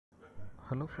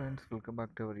Hello friends, welcome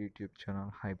back to our YouTube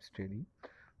channel Hyipsdaily.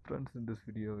 Friends, in this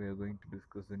video we are going to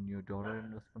discuss a new dollar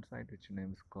investment site which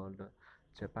name is called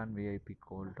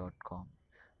Japanvipgold.com.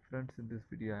 Friends, in this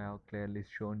video I have clearly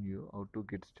shown you how to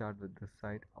get started with the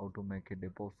site, how to make a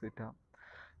deposit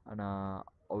and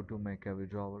how to make a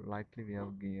withdrawal likely we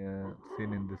have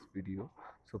seen in this video.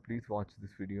 So please watch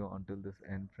this video until this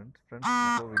end, friends.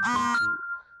 Before we go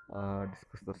to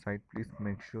discuss the site, please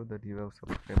make sure that you have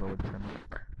subscribed our channel.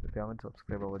 If you haven't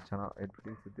subscribed our channel yet,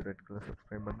 please hit the red color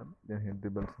subscribe button, then hit the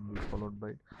bell symbol followed by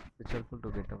it, which helpful to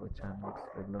get our channel's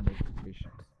regular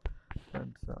notifications.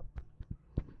 Friends,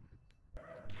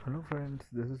 hello friends,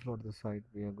 this is what the site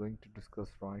we are going to discuss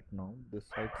right now. The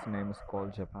site's name is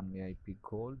called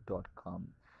Japanvipgold.com.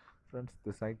 Friends,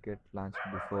 the site get launched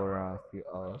before a few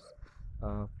hours.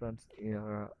 Friends,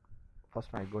 here first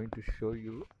I'm going to show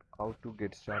you how to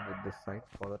get started with this site.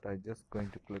 For that I just going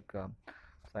to click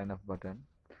sign up button.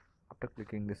 After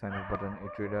clicking the sign up button,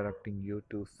 it redirecting you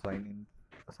to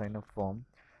sign up form.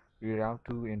 You have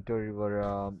to enter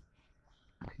your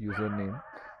username,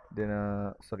 then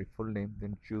full name,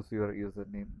 then choose your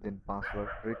username, then password,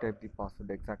 retype the password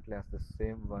exactly as the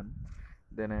same one,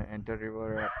 then enter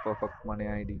your perfect money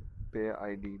id, pay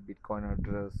id, bitcoin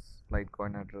address,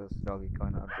 litecoin address,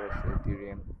 dogecoin address,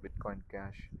 ethereum, bitcoin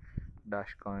cash,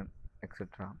 dashcoin,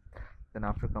 etc. Then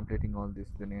after completing all this,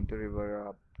 then enter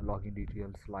your login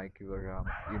details like your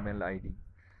email id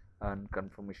and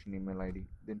confirmation email id,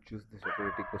 then choose the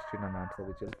security question and answer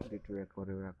which will lead to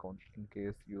recover your account in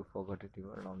case you forgot it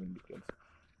your login details.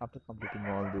 After completing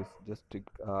all this, just tick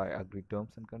agree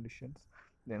terms and conditions,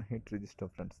 then hit register.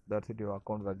 Friends, that's it, your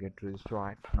account will get registered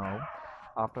right now.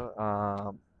 After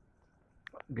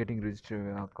getting registered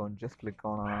your account, just click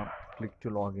on click to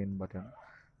login button,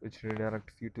 which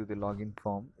redirects you to the login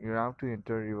form. You have to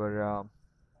enter your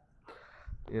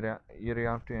here you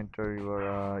have to enter your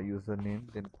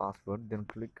username, then password, then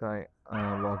click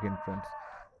login. Friends,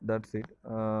 that's it.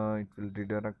 It will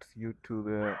redirect you to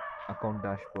the account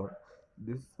dashboard.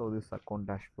 This is how this account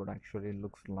dashboard actually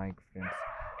looks like,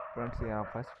 friends. Yeah,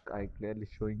 first I clearly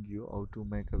showing you how to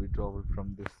make a withdrawal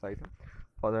from this site.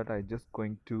 For that I just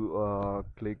going to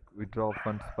click withdraw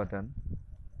funds button.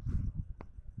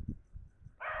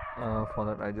 For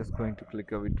that I just going to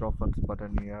click a withdraw funds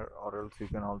button here, or else you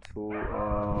can also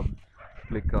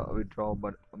click a withdraw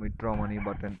money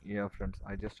button here. Friends,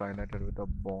 I just highlighted with a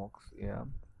box here.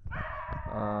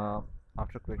 uh,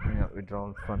 After clicking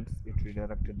withdrawal funds, it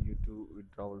redirected you to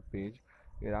withdrawal page.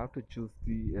 You have to choose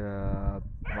the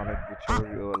wallet whichever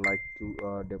you like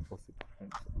to deposit.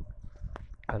 Friends,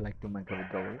 I like to make a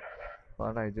withdrawal,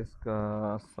 but I just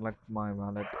select my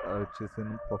wallet which is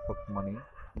in perfect money.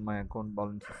 My account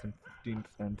balance is in 15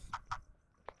 cents,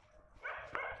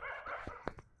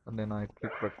 and then I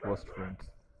click request. Friends,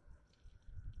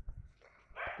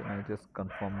 then I just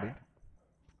confirmed it.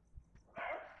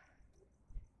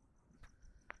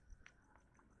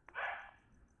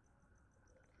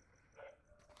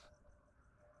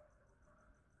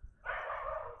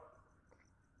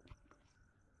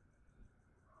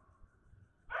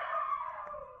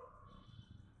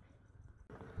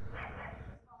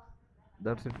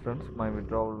 That's it, friends, my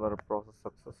withdrawal were process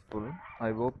successful.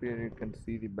 I hope here you can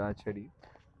see the batch id.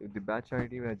 If the batch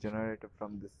id were generated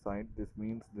from this site, this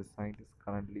means the site is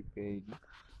currently paying,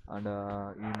 and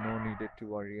you no needed to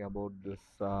worry about this.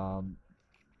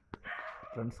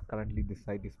 Friends, currently this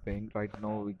site is paying. Right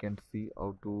now we can see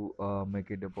how to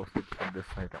make a deposit from this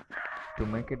site. To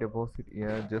make a deposit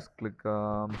here, just click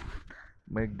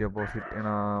make deposit in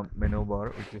a menu bar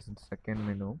which is in second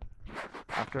menu.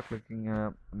 After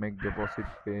clicking make deposit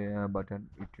pay button,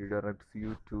 it redirects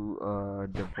you to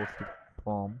deposit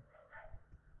form.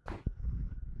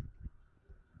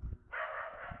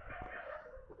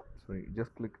 Sorry,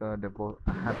 just click deposit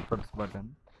add funds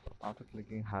button. After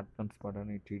clicking add funds button,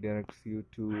 it redirects you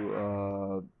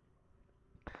to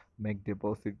make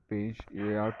deposit page.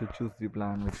 You have to choose the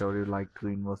plan whichever you like to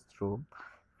invest through.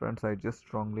 Friends, I just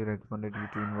strongly recommended you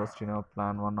to invest in a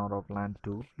plan 1 or a plan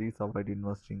 2. Please avoid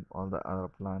investing all the other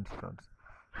plans, friends,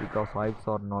 because hypes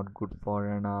are not good for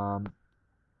an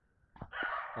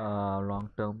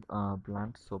long-term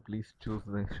plans. So please choose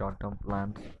the short-term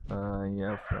plans.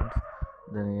 Yeah, friends,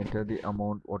 then enter the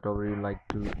amount whatever you like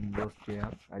to invest here.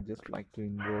 I just like to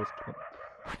invest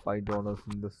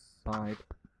 $5 in the site,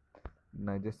 and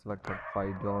I just selected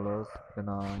 $5. Then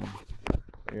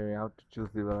you have to choose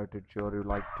the wallet whichever you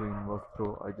like to invest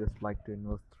through. I just like to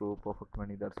invest through perfect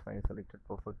money, that's why I selected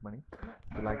perfect money.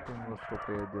 If you like to invest through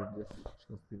pay, then just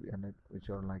choose the wallet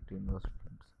whichever you like to invest,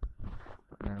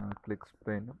 friends. Click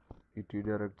spend. It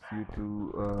redirects you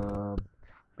to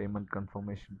payment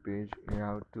confirmation page. You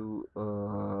have to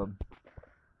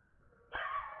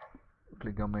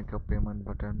click on make a payment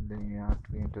button, then you have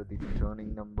to enter the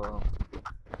returning number,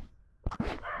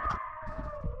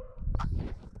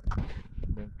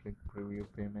 then click preview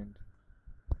payment.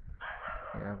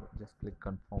 Yeah, just click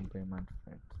confirm payment,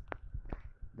 friends,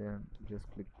 then just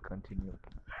click continue.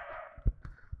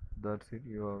 That's it,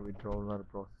 your withdrawal are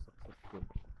process successful,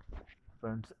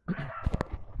 friends.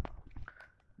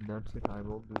 That's it. I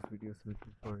hope this video is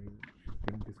helpful for you. If you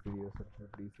think this video is helpful,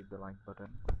 please hit the like button,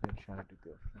 then share it with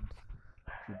your friends.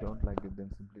 If you don't like it, then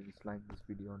simply dislike this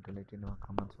video and tell it in our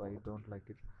comments why you don't like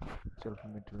it. It will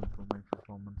help me to improve my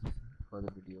performance for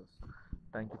the videos.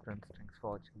 Thank you, friends. Thanks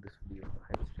for watching this video.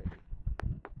 Hyipsdaily.